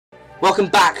Welcome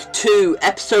back to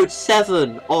episode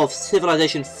 7 of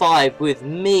Civilization V with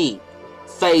me,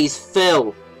 FaZe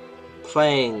Phil,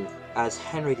 playing as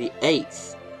Henry VIII.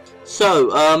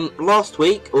 So, last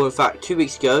week, or in fact 2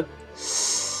 weeks ago,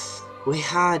 we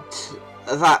had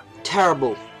that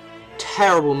terrible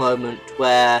moment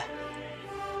where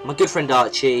my good friend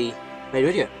Archie made a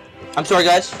video. I'm sorry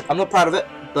guys, I'm not proud of it,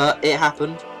 but it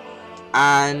happened,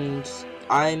 and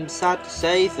I'm sad to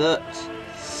say that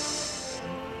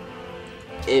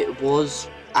it was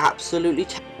absolutely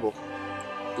terrible.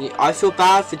 I feel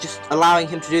bad for just allowing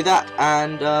him to do that,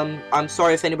 and I'm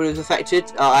sorry if anybody was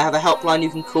affected. I have a helpline you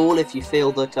can call if you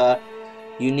feel that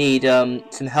you need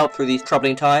some help through these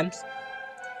troubling times.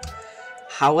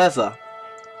 However,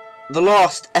 the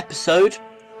last episode,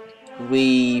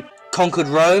 we conquered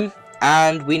Rome,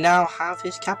 and we now have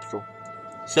his capital.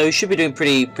 So we should be doing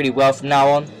pretty well from now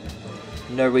on.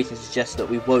 No reason to suggest that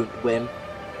we won't win.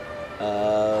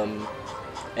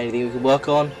 Anything we can work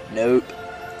on? Nope.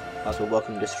 Might as well work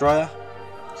on the destroyer.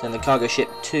 Send the cargo ship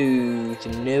to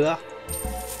Geneva.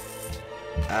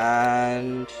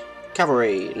 And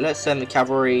cavalry. Let's send the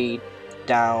cavalry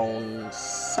down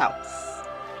south.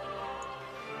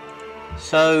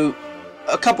 So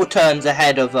a couple turns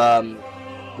ahead of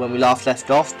when we last left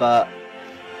off, but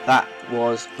that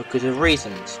was because of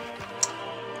reasons.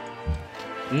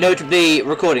 Notably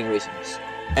recording reasons.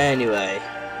 Anyway,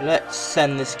 let's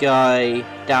send this guy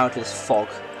down to this fog,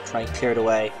 try and clear it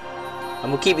away.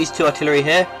 And we'll keep these 2 artillery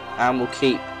here, and we'll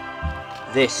keep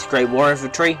this Great War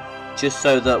Infantry, just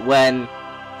so that when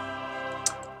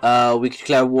we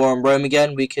declare war on Rome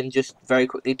again, we can just very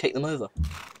quickly take them over.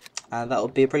 And that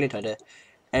would be a brilliant idea.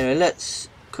 Anyway, let's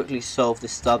quickly solve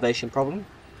this starvation problem.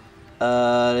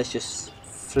 Let's just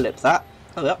flip that.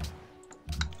 Oh, yeah.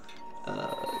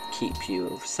 Keep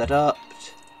you set up.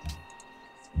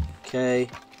 Okay.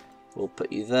 We'll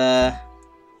put you there,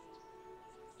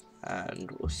 and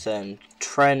we'll send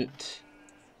Trent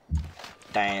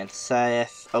down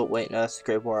south. Oh wait, no, that's the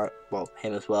Great War. Well,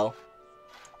 him as well.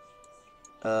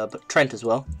 But Trent as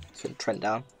well. Send Trent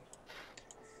down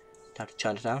to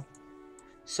Chinatown.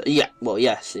 So yeah, well,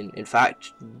 yes. In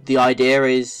fact, the idea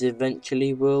is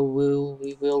eventually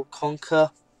we will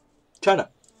conquer China.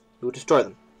 We will destroy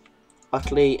them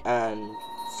utterly and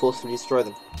forcefully destroy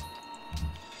them.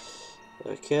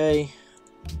 Okay.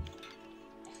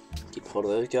 Keep hold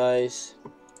of those guys.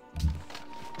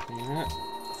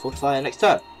 Fortify next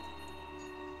turn.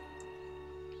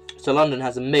 So London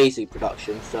has amazing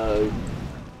production, so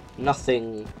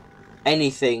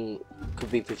anything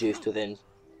could be produced within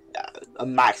a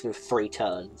maximum of 3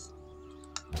 turns.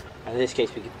 And in this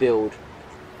case we could build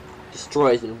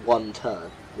destroyers in 1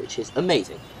 turn, which is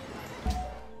amazing.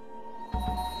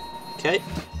 Okay,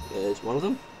 there's one of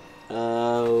them.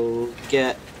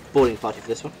 Get boarding party for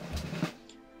this one.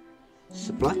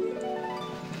 Supply.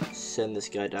 Send this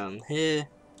guy down here.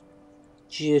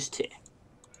 Just here.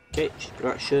 Okay,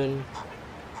 production.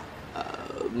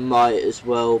 Might as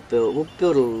well build. We'll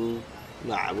build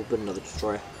another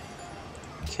destroyer.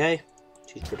 Okay,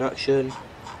 choose production.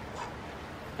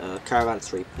 Caravan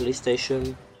 3 police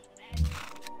station.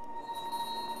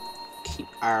 Keep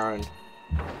Aaron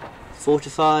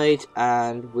fortified,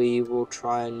 and we will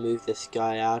try and move this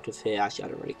guy out of here. Actually, I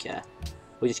don't really care.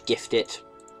 We'll just gift it.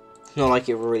 It's not like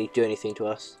it will really do anything to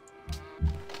us.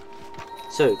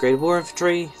 So, Great War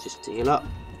Infantry, just to heal up.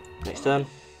 Next turn.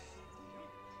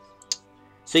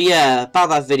 So yeah, about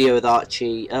that video with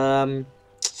Archie. I'm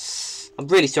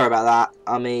really sorry about that.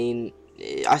 I mean,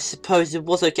 I suppose it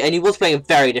was okay, and he was playing a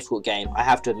very difficult game, I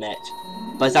have to admit.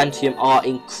 Byzantium are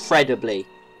incredibly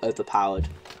overpowered.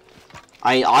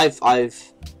 I've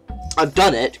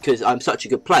done it because I'm such a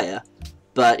good player,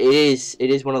 but it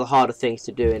is one of the harder things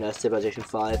to do in Civilization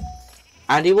V.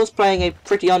 And he was playing a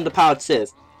pretty underpowered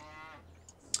Civ.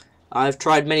 I've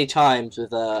tried many times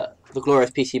with the glorious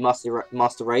PC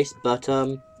Master Race, but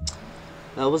that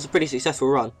was a pretty successful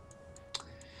run.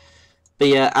 But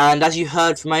yeah, and as you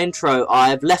heard from my intro,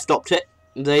 I've left Optic.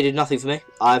 They did nothing for me.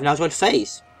 I've now joined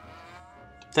FaZe.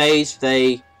 FaZe,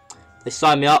 they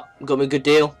signed me up, got me a good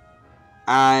deal.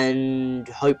 And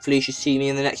hopefully you should see me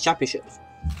in the next championship.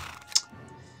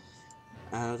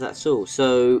 That's all.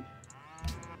 So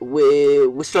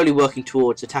we're slowly working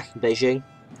towards attacking Beijing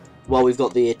while we've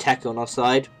got the tech on our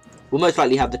side. We'll most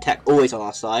likely have the tech always on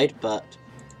our side, but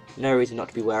no reason not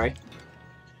to be wary.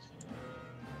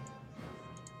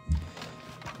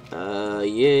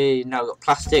 Yeah, now we've got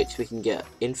plastics, we can get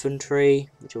infantry,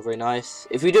 which are very nice.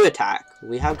 If we do attack,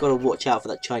 we have got to watch out for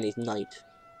that Chinese knight.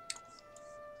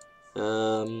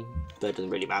 But it doesn't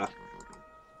really matter.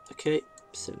 Okay,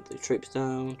 send the troops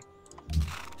down.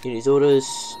 In his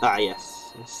orders. Ah,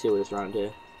 yes. Let's see what is around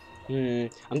here.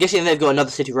 I'm guessing they've got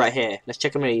another city right here. Let's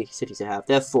check how many cities they have.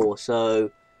 They have 4,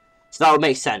 so that would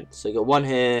make sense. So you got 1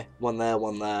 here, 1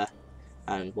 there,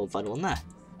 and 1 final one there.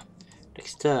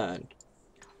 Next turn.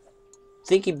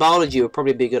 Thinking biology would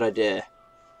probably be a good idea.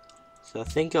 So I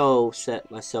think I'll set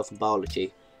myself in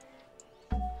biology.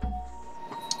 In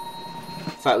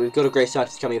fact, we've got a great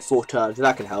scientist coming in 4 turns, so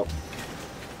that can help.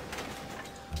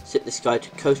 Set this guy to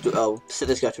coastal. Oh, set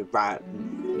this guy to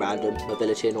random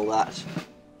mobility and all that.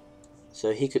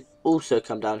 So he could also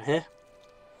come down here.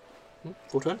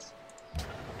 4 turns.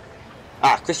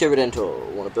 Ah, Christio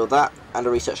Redentor. Want to build that and a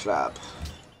research lab.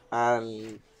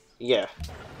 And yeah,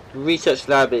 research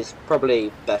lab is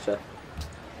probably better.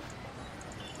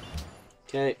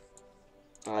 Okay,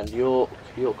 and York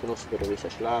can also build a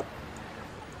research lab.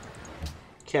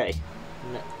 Okay,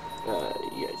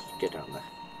 yeah, just get down there.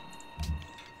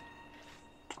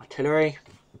 Artillery.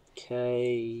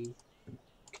 Okay,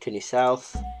 continue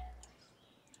south.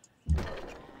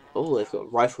 Oh, they've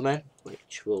got riflemen,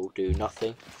 which will do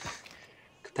nothing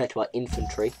compared to our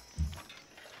infantry.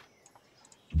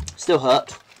 Still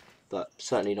hurt, but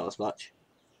certainly not as much.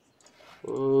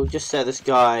 We'll just set this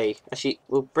guy. Actually,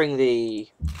 we'll bring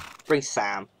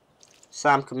Sam.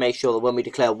 Sam can make sure that when we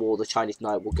declare war, the Chinese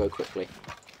knight will go quickly.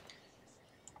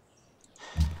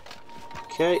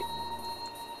 Okay,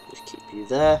 just keep you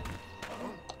there.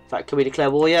 In fact, can we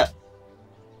declare war yet?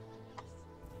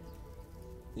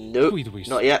 Nope,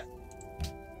 not yet.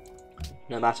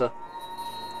 No matter.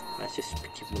 Let's just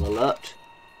keep them alert.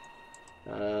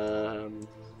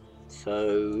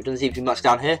 So it doesn't seem to be much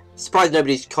down here. Surprised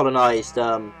nobody's colonised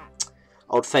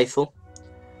Old Faithful.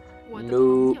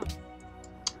 Nope.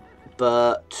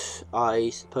 But I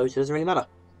suppose it doesn't really matter.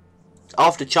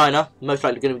 After China, most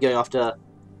likely going to be going after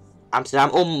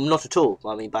Amsterdam, or not at all.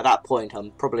 I mean, by that point,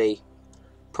 I'm probably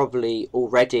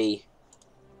already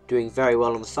doing very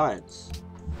well on the science.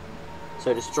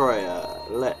 So Destroyer,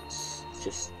 let's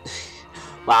just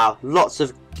wow, lots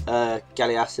of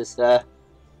galleasses there.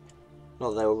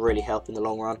 Not that they will really help in the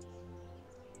long run.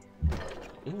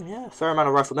 Yeah, fair amount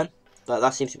of riflemen, but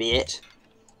that seems to be it.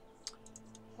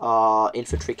 Our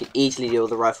infantry can easily deal with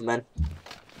the riflemen.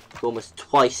 Almost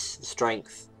twice the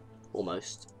strength,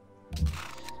 almost.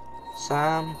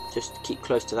 Sam, just keep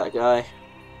close to that guy.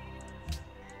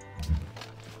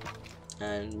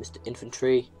 And Mr.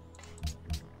 Infantry.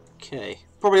 Okay,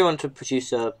 probably want to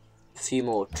produce a few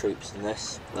more troops in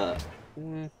this, but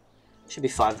should be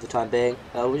fine for the time being.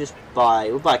 We'll buy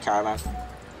a caravan.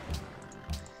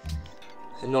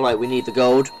 It's not like we need the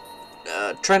gold.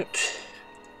 Trent,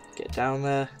 get down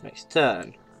there. Next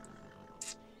turn.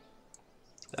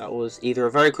 That was either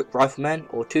a very quick rifleman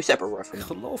or 2 separate riflemen. Ik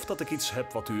geloof dat ik iets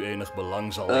heb wat u enig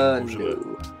belang zal inboezemen.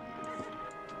 No.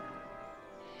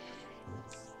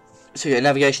 So yeah,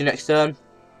 navigation next turn.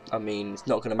 I mean, it's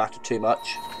not going to matter too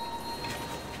much.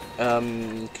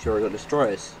 Sure, we got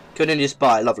destroyers. Couldn't just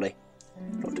buy, lovely.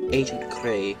 Dr. Agent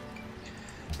Cray.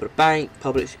 But a bank,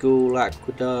 public school,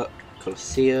 aqueduct,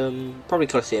 Colosseum. Probably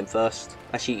Colosseum first.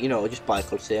 Actually, you know, I'll just buy a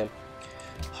Colosseum.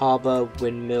 Harbour,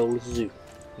 windmill, zoo.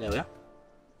 There we are.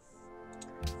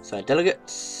 So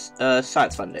delegates,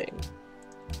 science funding.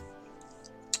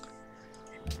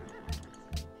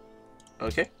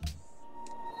 Okay.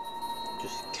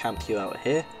 Just camp you out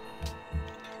here.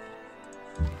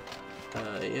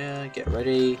 Yeah, get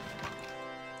ready.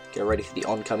 Get ready for the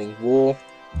oncoming war.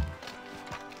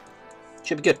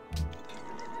 Should be good.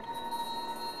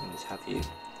 Let's have you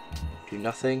do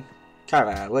nothing.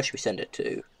 Caravan, where should we send it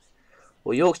to?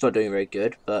 Well, York's not doing very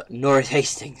good, but nor is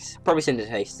Hastings. Probably send it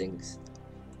to Hastings.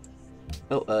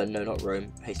 Oh, no, not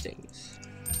Rome. Hastings.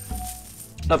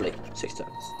 Lovely. 6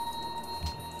 turns.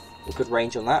 A good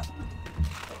range on that.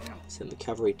 Send the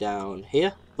cavalry down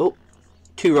here. Oh,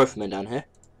 2 riflemen down here.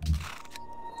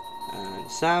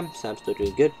 And Sam's still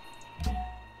doing good.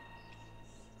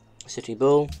 Sitting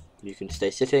Bull, you can stay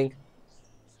sitting.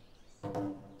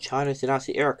 China's denounced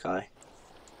the Iroquois.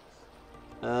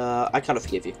 I cannot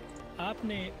forgive you.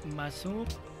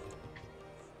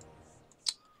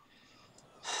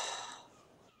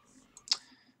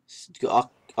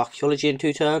 Got archaeology in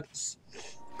 2 turns.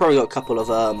 Probably got a couple of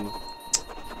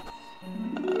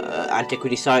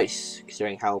antiquity sites,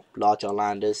 considering how large our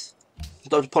land is.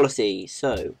 Adopt policy,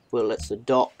 so let's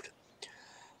adopt.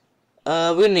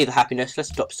 We're gonna need the happiness.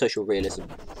 Let's adopt social realism.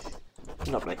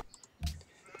 Lovely.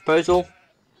 Proposal.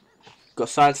 Got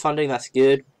science funding. That's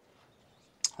good.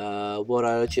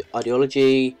 World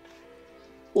ideology.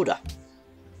 Order.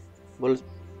 Well,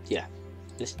 yeah.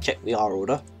 Let's check we are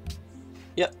order.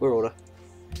 Yep, we're order.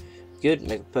 Good.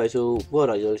 Make a proposal.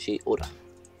 World ideology. Order.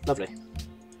 Lovely.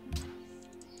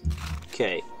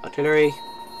 Okay, artillery.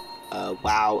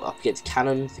 Wow, up against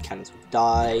cannons. The cannons will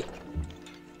die.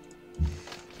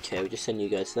 Okay, we'll just send you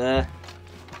guys there.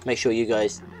 Make sure you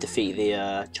guys defeat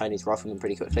the Chinese riflemen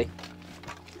pretty quickly.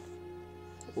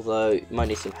 Although, you might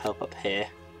need some help up here.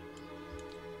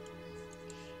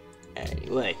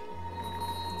 Anyway.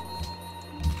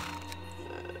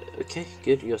 Okay,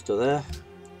 good, you're still there.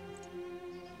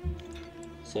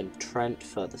 Send Trent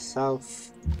further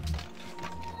south.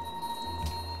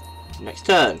 Next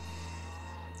turn.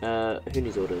 Who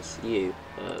needs orders? You.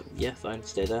 Yeah, fine,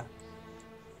 stay there.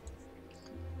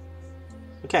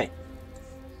 Okay.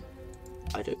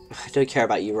 I don't care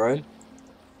about you, Rome.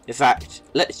 In fact,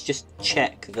 let's just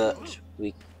check that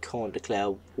we can't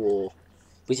declare war.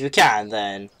 Because if we can,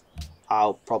 then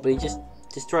I'll probably just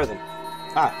destroy them.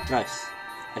 Ah, nice.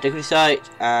 Antiquity site,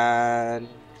 and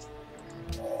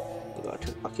we got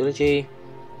archaeology.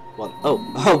 One,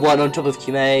 oh, one on top of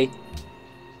Cume.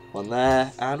 One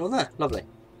there, and one there. Lovely.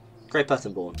 Great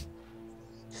person born.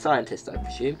 Scientist, I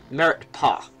presume. Merit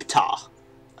Ptar.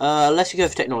 Let's go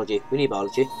for technology. We need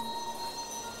biology.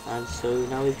 And so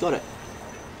now we've got it.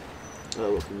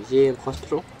 Welcome museum,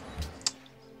 hospital.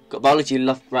 Got biology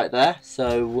left right there,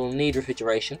 so we'll need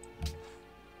refrigeration.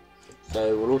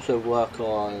 So we'll also work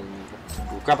on,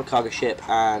 we'll grab a cargo ship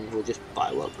and we'll just buy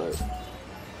a workboat.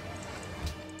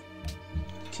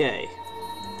 Okay.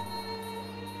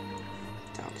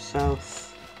 Down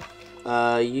south.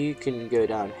 You can go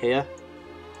down here.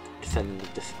 To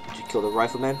kill the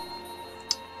riflemen.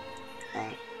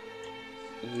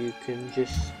 You can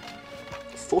just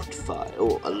fortify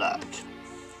or alert.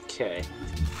 Okay.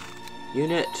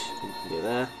 Unit, you can go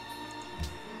there.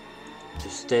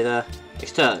 Just stay there.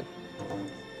 Next turn.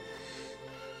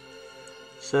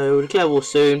 So we'll declare war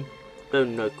soon.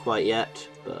 Don't know quite yet,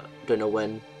 but don't know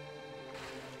when.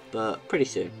 But pretty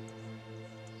soon.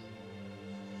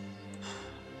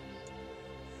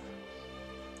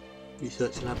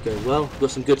 Research lab going well. We've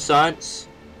got some good science.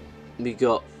 We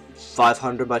got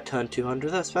 500 by turn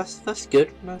 200. That's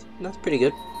good. That's pretty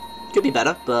good. Could be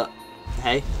better, but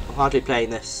hey, I'm hardly playing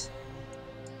this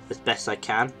as best I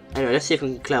can. Anyway, let's see if we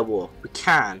can declare war. We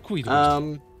can.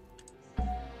 Well,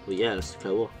 yeah, let's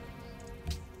declare war.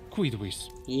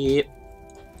 Yep.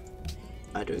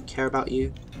 I don't care about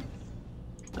you.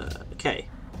 Okay.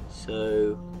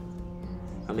 So,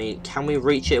 I mean, can we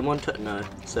reach it in one turn? No.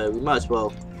 So we might as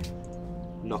well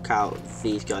knock out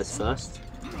these guys first.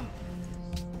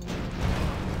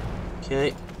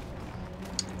 Okay.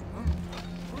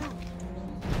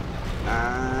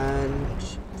 And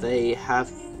they have.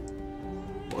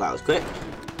 Well, that was quick.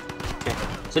 Okay.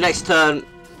 So next turn,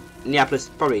 Neapolis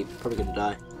probably gonna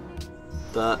die.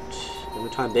 But in the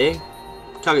time being,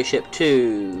 target ship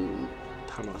to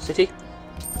Panama City.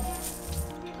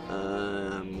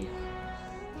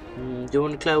 Do you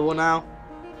want to declare war now?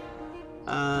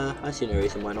 I see no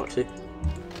reason why not to.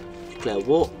 Declare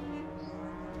war.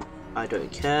 I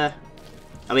don't care.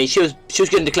 I mean, she was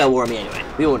going to declare war on me anyway.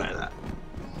 We all know that.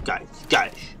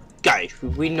 Guys,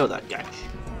 we know that, guys.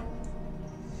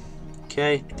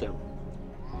 Okay,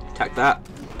 attack that.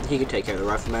 He can take care of the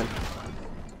riflemen.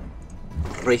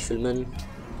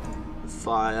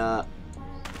 Fire.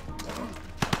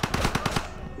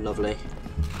 Lovely.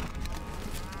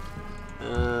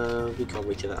 We can't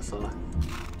reach it that far.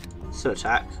 So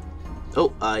attack.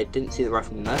 Oh, I didn't see the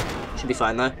rifleman there. Should be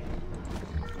fine though.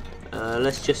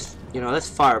 Let's just, let's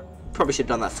fire. Probably should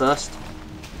have done that first.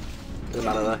 Doesn't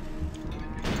matter though.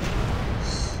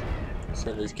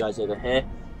 Send these guys over here.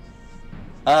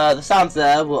 The sounds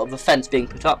there of a fence being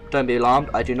put up. Don't be alarmed.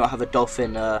 I do not have a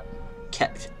dolphin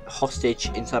kept hostage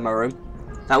inside my room.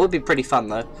 That would be pretty fun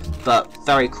though, but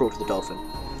very cruel to the dolphin.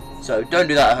 So don't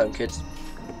do that at home, kids.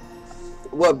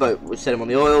 Workboat, we'll set him on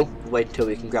the oil. Wait until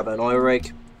we can grab an oil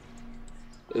rig.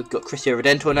 We've got Crisio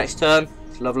Redentor next turn.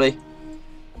 It's lovely.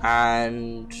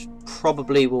 And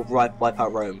probably we'll wipe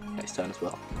out Rome next turn as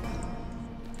well.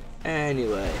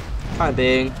 Anyway, time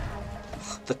being,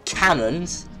 the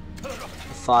cannons are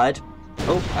fired.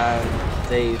 Oh, and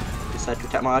they decided to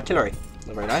attack my artillery.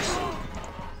 Not very nice.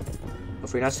 Not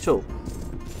very nice at all.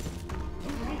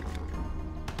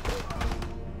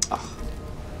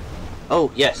 Oh,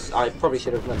 yes, I probably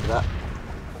should have remembered that.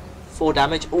 4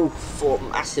 damage. Oh, 4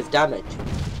 massive damage.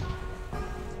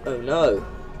 Oh no.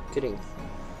 Getting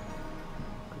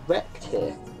wrecked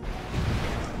here.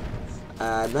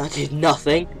 And that did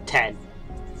nothing. 10.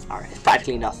 Sorry,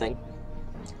 practically nothing.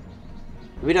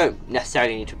 We don't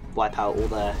necessarily need to wipe out all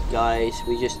their guys.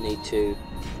 We just need to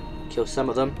kill some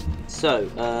of them. So,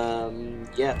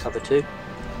 yeah, cover 2.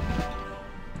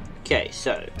 Okay,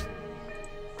 so.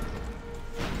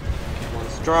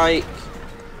 Strike.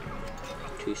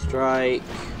 2 strike.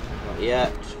 Not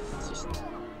yet. Just...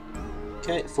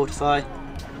 Okay, fortify.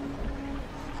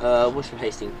 What's from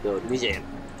Hastings build? Museum.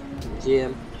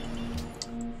 Museum.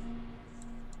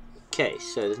 Okay,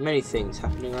 so there's many things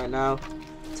happening right now.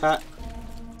 Attack.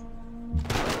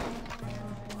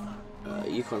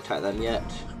 You can't attack them yet.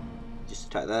 Just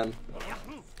attack them.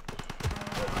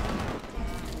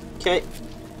 Okay.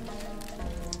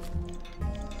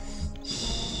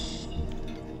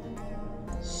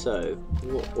 So,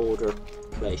 what order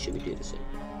of play should we do this in?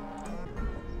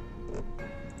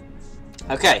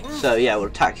 Okay, so yeah, we'll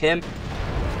attack him.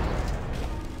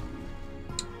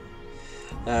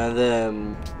 And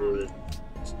then we'll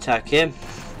attack him.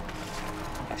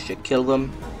 That should kill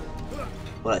them.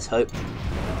 Well, let's hope.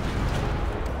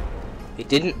 He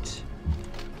didn't.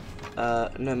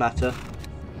 No matter.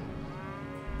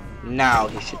 Now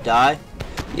he should die.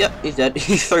 Yep, he's dead.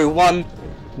 He threw one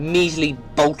measly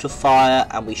bolt of fire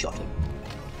and we shot him.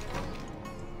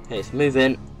 Okay, let's move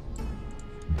in.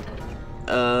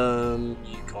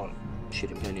 You can't shoot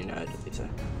him, can you? No, I don't think so.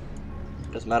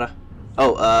 Doesn't matter.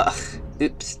 Oh,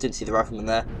 oops, didn't see the rifleman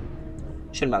there.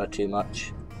 Shouldn't matter too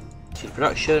much. To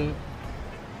production.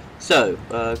 So,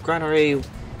 granary,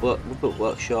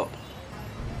 workshop,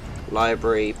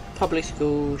 library, public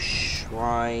school,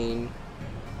 shrine,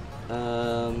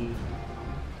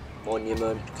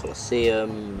 monument,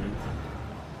 coliseum,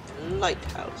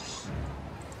 lighthouse,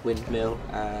 windmill,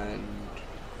 and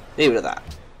leave it at that.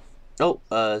 Oh,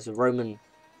 there's a Roman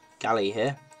galley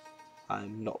here.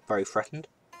 I'm not very threatened.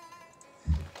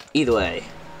 Either way,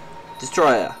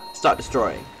 destroyer, start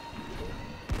destroying.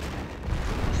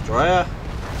 Destroyer,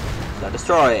 start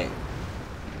destroying.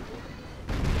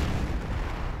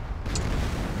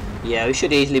 Yeah, we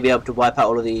should easily be able to wipe out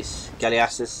all of these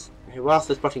galleasses. Whilst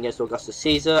plotting against Augustus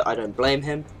Caesar, I don't blame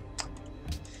him.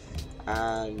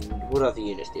 And what other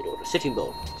units need order? Sitting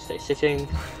bull, stay sitting.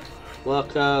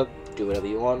 Worker, do whatever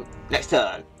you want. Next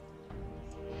turn.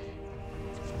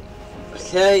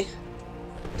 Okay.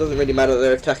 Doesn't really matter that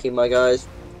they're attacking my guys.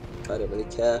 I don't really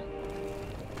care.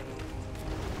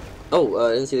 Oh,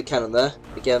 I didn't see the cannon there.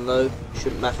 Again though,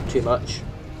 shouldn't matter too much.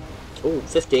 Oh,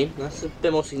 15. That's a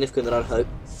bit more significant than I'd hope.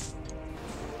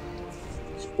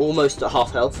 It's almost at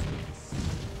half health.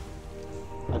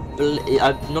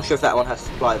 I'm not sure if that one has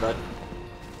supply though.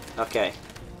 Okay.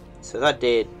 So that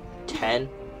did 10.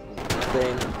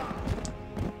 Nothing.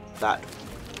 That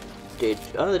did...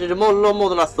 Oh, they did a lot more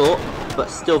than I thought. But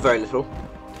still very little.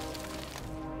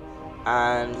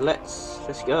 And let's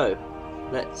go.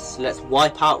 Let's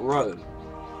wipe out Rome.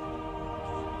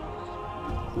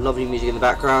 Lovely music in the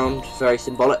background, very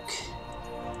symbolic.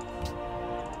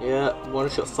 Yeah, one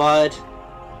shot fired.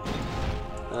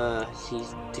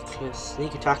 He's declared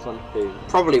sneak attack on who?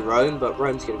 Probably Rome, but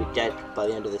Rome's going to be dead by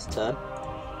the end of this turn.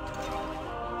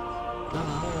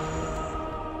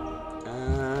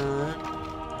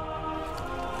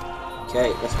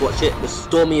 Okay, let's watch it. The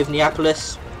Stormy of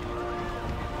Neapolis.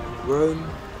 Rome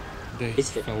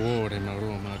is fit.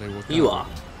 You are.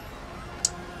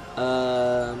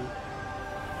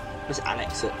 Let's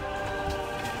annex it.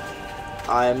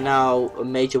 I am now a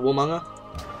major warmonger.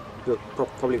 You're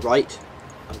probably right.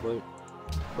 I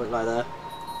won't lie there.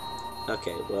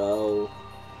 Okay, well,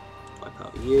 wipe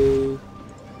out you.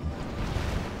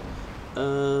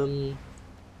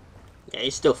 Yeah,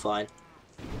 he's still fine.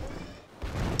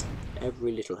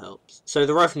 Every little helps. So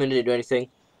the rifleman didn't do anything.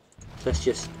 Let's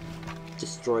just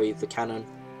destroy the cannon.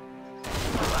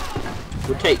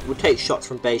 We'll take shots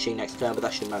from Beijing next turn, but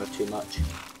that shouldn't matter too much.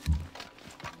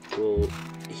 We'll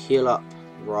heal up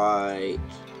right.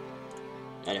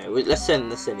 Anyway, let's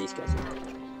send these guys in.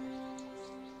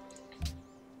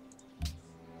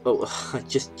 Oh, I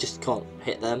just can't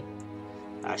hit them.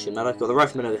 That shouldn't matter. I've got the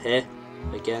rifleman over here.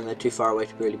 Again, they're too far away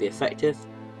to really be effective.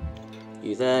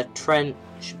 You there, Trent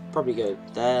should probably go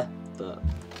there, but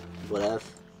whatever.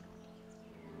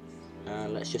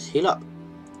 And let's just heal up.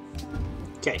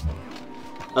 Okay.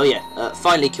 Oh yeah,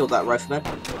 finally killed that rifleman.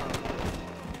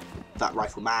 That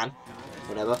rifleman.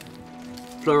 Whatever.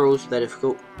 Plurals, they're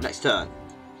difficult. Next turn.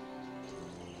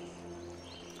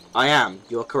 I am.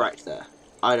 You are correct there.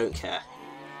 I don't care.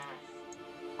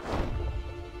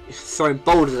 You're throwing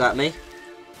boulders at me.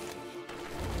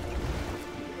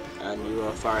 And you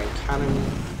are firing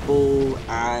cannonball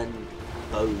and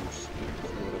bows. I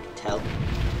don't know what to tell.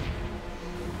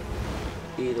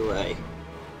 Either way,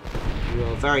 you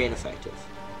are very ineffective.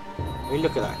 I mean,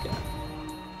 look at that guy.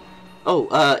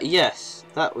 Oh, yes,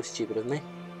 that was stupid of me.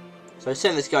 So I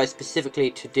sent this guy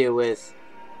specifically to deal with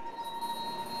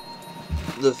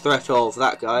the threat of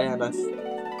that guy, and I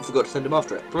forgot to send him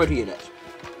after it. Promote a unit.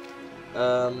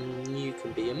 You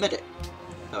can be a medic.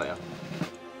 Oh yeah.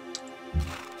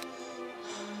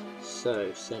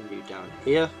 So send you down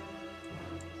here.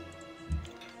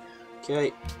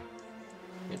 Okay.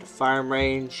 Into firing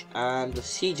range, and the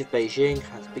siege of Beijing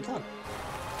has begun.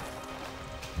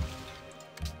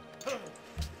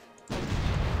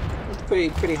 It's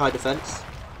pretty high defense.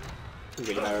 Doesn't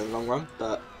really matter in the long run,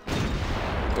 but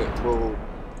it will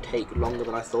take longer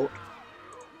than I thought.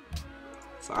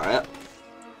 Fire up.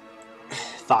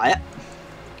 Fire.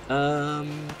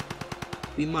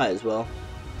 We might as well.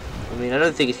 I mean, I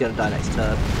don't think it's going to die next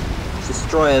turn. It's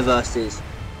destroyer versus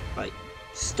like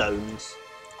stones.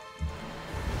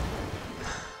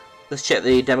 Let's check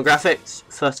the demographics.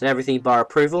 First and everything bar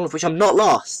approval, of which I'm not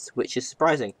last, which is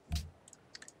surprising.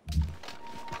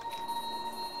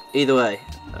 Either way,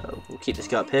 we'll keep this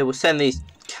guy up here. We'll send these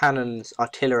cannons,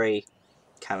 artillery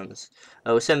cannons.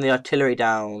 We'll send the artillery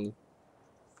down.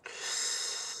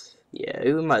 Yeah,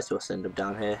 we might as well send them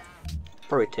down here.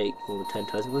 Probably take more than 10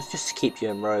 turns. We'll just keep you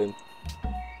in Rome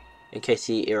in case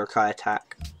the Iroquois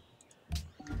attack.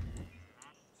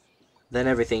 Then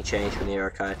everything changed when the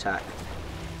Iroquois attack.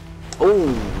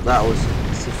 Oh, that was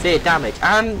severe damage,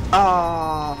 and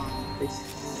they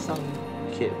sunk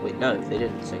it. Wait, no, they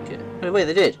didn't sink it. No, wait,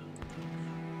 they did.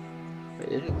 Wait,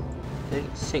 they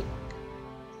didn't sink.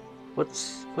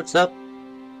 What's up?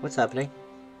 What's happening?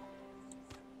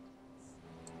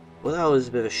 Well, that was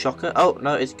a bit of a shocker. Oh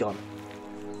no, it's gone.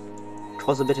 It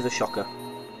was a bit of a shocker.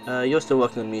 You're still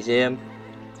working on the museum.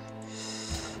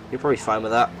 You're probably fine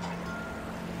with that.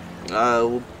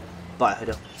 We'll buy a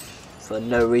hood for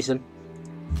no reason.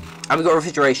 And we've got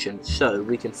refrigeration, so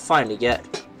we can finally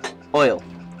get oil.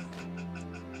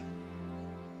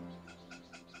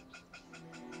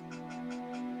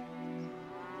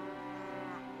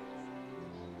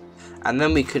 And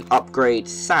then we can upgrade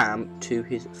Sam to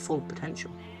his full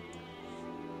potential.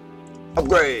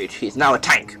 Upgrade! He's now a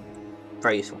tank.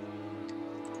 Very useful.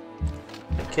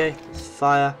 Okay, let's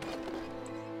fire.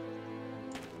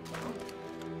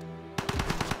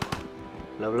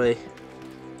 Lovely.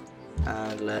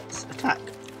 And let's attack.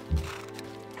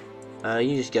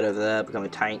 You just get over there, become a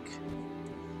tank.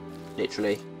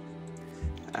 Literally.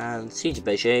 And Siege of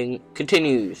Beijing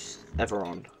continues. Ever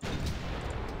on.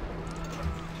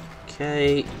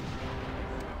 Okay.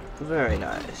 Very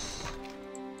nice.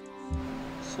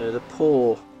 So the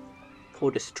poor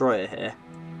destroyer here.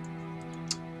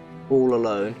 All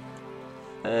alone.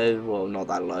 Well, not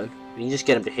that alone. You can just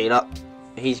get him to heal up.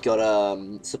 He's got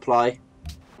supply.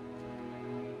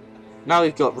 Now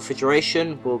we've got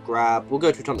refrigeration. We'll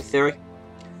go to atomic theory.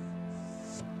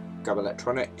 Grab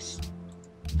electronics.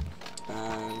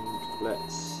 And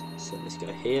let's send this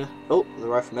guy here. Oh, the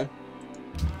rifleman.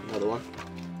 Another one.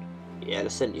 Yeah,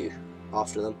 let's send you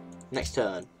after them. Next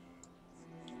turn.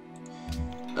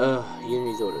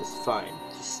 Uni's orders. Fine.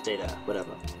 Just stay there.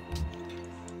 Whatever.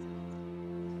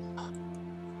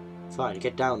 Fine,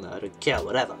 get down there. I don't care.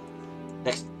 Whatever.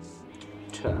 Next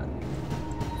turn.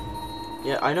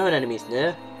 Yeah, I know an enemy's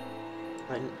near.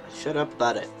 Shut up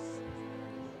about it.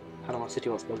 Panama City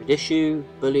wants blockade issue.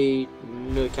 Bully.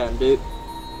 No can do.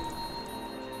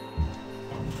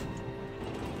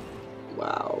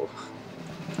 Wow.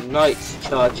 Knights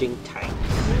charging tanks.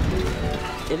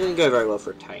 It didn't go very well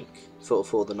for a tank.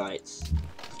 For the knights.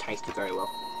 The tanks did very well.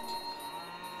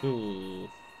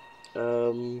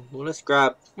 Well, let's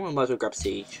grab. Well, I might as well grab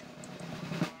siege.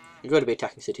 You're going to be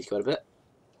attacking cities quite a bit.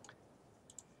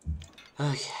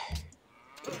 Okay.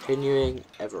 Continuing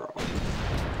ever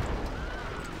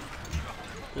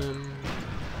on.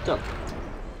 Done.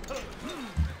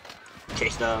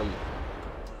 Chase them.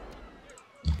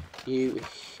 You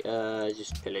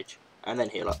just pillage and then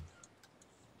heal up.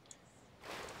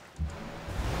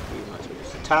 You might as well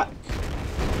just attack.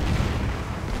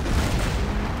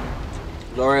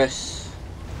 Glorious.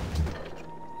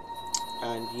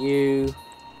 And you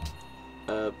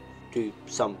do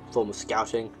some form of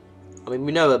scouting. I mean,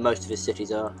 we know where most of his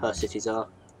cities are, her cities are.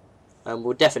 And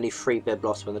we'll definitely free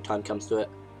Byblos when the time comes to it.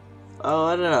 Oh,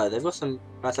 I don't know, they've got some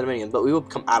nice aluminium, but we will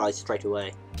become allies straight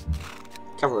away.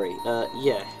 Cavalry,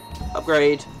 yeah.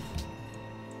 Upgrade.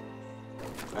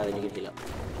 And then you can heal up.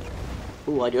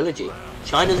 Ooh, ideology.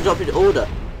 China's adopted order.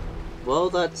 Well,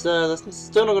 that's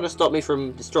still not going to stop me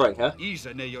from destroying her.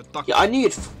 Yeah, I knew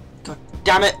you'd... God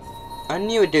damn it. I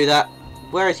knew you'd do that.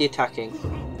 Where is he attacking?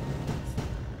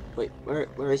 Wait,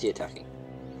 where is he attacking?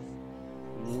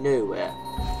 Nowhere.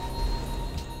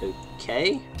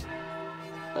 Okay.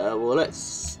 Well,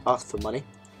 let's ask for money.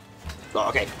 Oh,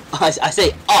 okay. I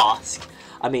say ask.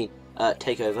 I mean,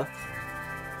 take over.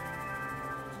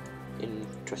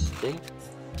 Interesting.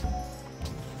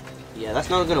 Yeah, that's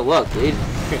not gonna work, dude.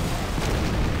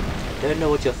 don't know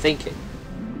what you're thinking.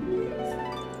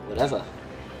 Whatever.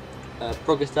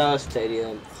 Progress Tower,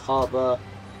 Stadium, Harbour.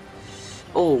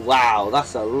 Oh wow,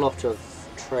 that's a lot of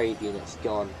trade units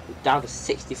gone. We're down to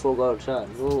 64 gold a turn.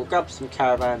 We'll grab some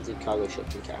caravans and cargo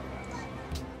ships and caravans.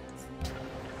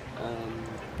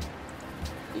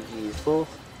 Useful.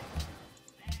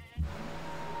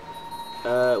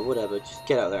 Whatever, just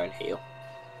get out there and heal.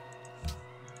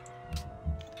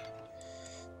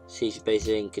 Siege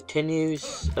Beijing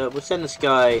continues. We'll send this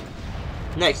guy.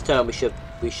 Next turn we should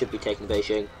be taking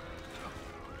Beijing.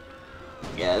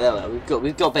 Yeah, there we go.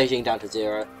 We've got Beijing down to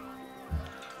 0.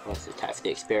 Let's attack for the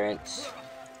experience.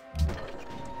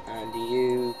 And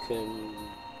you can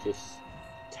just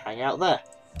hang out there.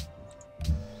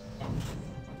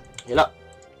 Heal up.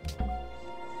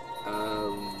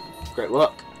 Great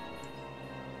work.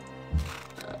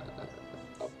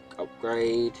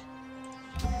 Upgrade.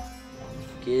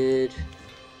 Good.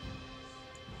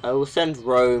 I will send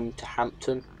Rome to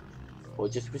Hampton. Or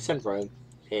just we'll send Rome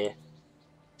here.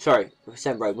 Sorry, we'll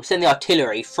send Rome. We'll send the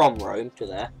artillery from Rome to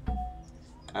there.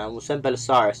 And we'll send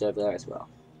Belisarius over there as well.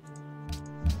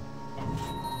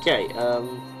 Okay,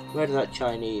 where did that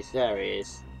Chinese? There he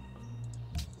is.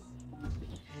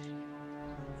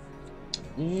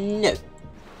 No.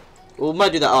 We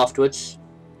might do that afterwards.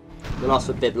 We'll ask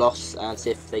for Byblos and see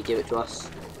if they give it to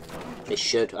us. They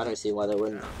should. I don't see why they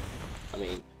wouldn't. I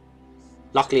mean,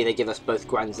 luckily they give us both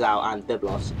Guangzhou and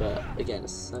Byblos, but again,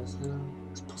 it's a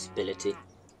possibility,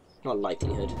 not a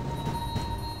likelihood.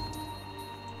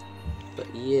 But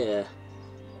yeah,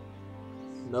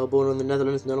 Melbourne and the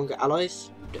Netherlands no longer allies.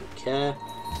 Don't care.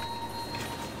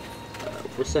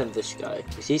 We'll send this guy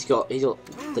because he's got the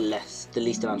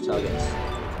least amount of targets.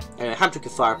 Anyway, Hampton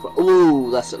can fire.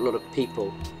 Ooh, that's a lot of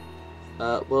people.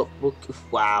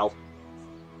 Wow.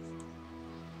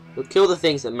 We'll kill the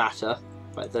things that matter,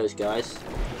 like those guys.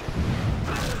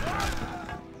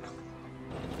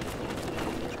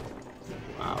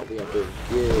 Wow, we are doing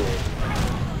good.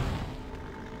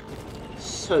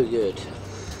 So good.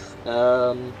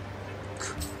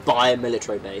 Buy a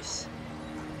military base.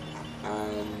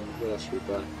 And what else should we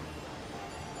buy?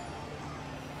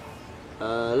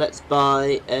 Let's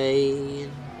buy a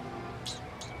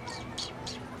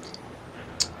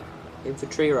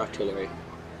infantry or artillery.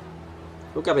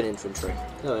 We'll grab an infantry.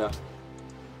 There we are.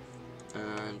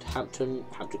 And Hampton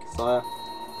can fire.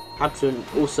 Hampton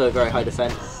also very high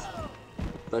defense,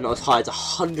 but not as high as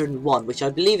 101, which I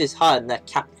believe is higher than their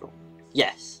capital.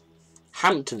 Yes,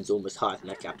 Hampton's almost higher than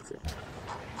their capital.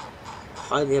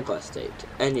 Higher than the Empire State.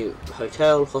 Any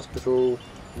hotel, hospital,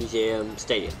 museum,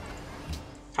 stadium.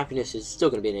 Happiness is still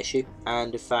going to be an issue,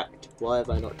 and in fact, why have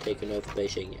I not taken over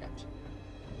Beijing yet?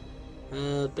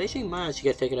 Beijing might actually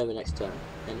get taken over next turn.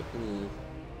 And,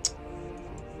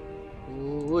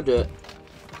 we'll do it.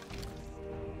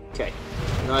 Okay,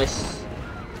 nice.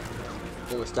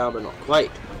 Almost down, but not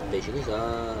quite. Beijing is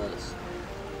ours.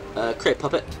 Create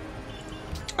puppet,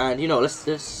 and you know,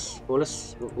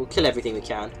 we'll kill everything we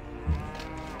can.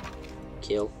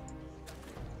 Kill.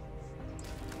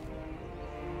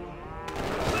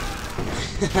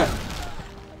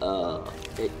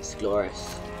 It's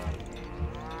glorious.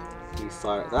 You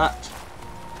fire at that.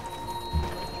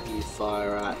 You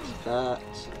fire at that.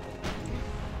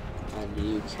 And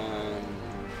you can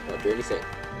not do anything.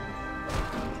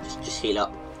 Just heal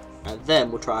up. And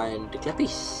then we'll try and declare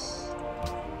peace.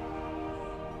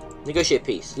 Negotiate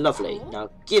peace. Lovely. Now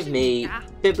give me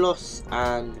Byblos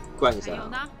and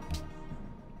Guangzhou.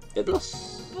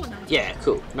 Byblos? Yeah,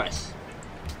 cool. Nice.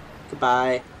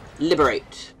 Goodbye.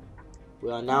 Liberate.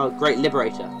 We are now a great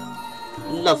liberator.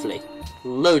 Lovely.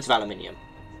 Loads of aluminium.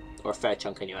 Or a fair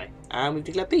chunk anyway. And we've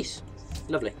declared peace.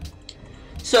 Lovely.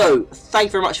 So, thank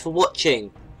you very much for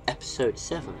watching episode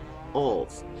 7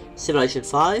 of Civilization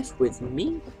 5 with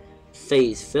me,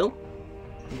 Phase Phil.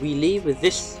 We leave with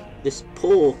this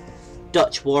poor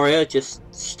Dutch warrior just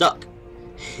stuck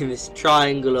in this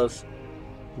triangle of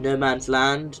no man's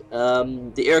land.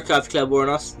 The Iroquois have declared war on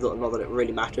us, not that it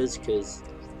really matters because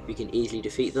we can easily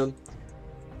defeat them.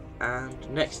 And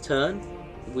next turn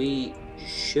we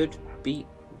should be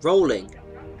rolling.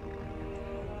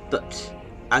 But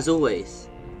as always,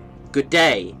 good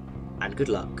day and good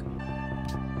luck.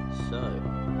 So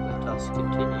let us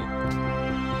continue.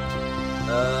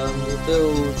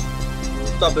 We'll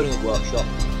start building a workshop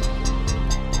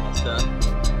next turn.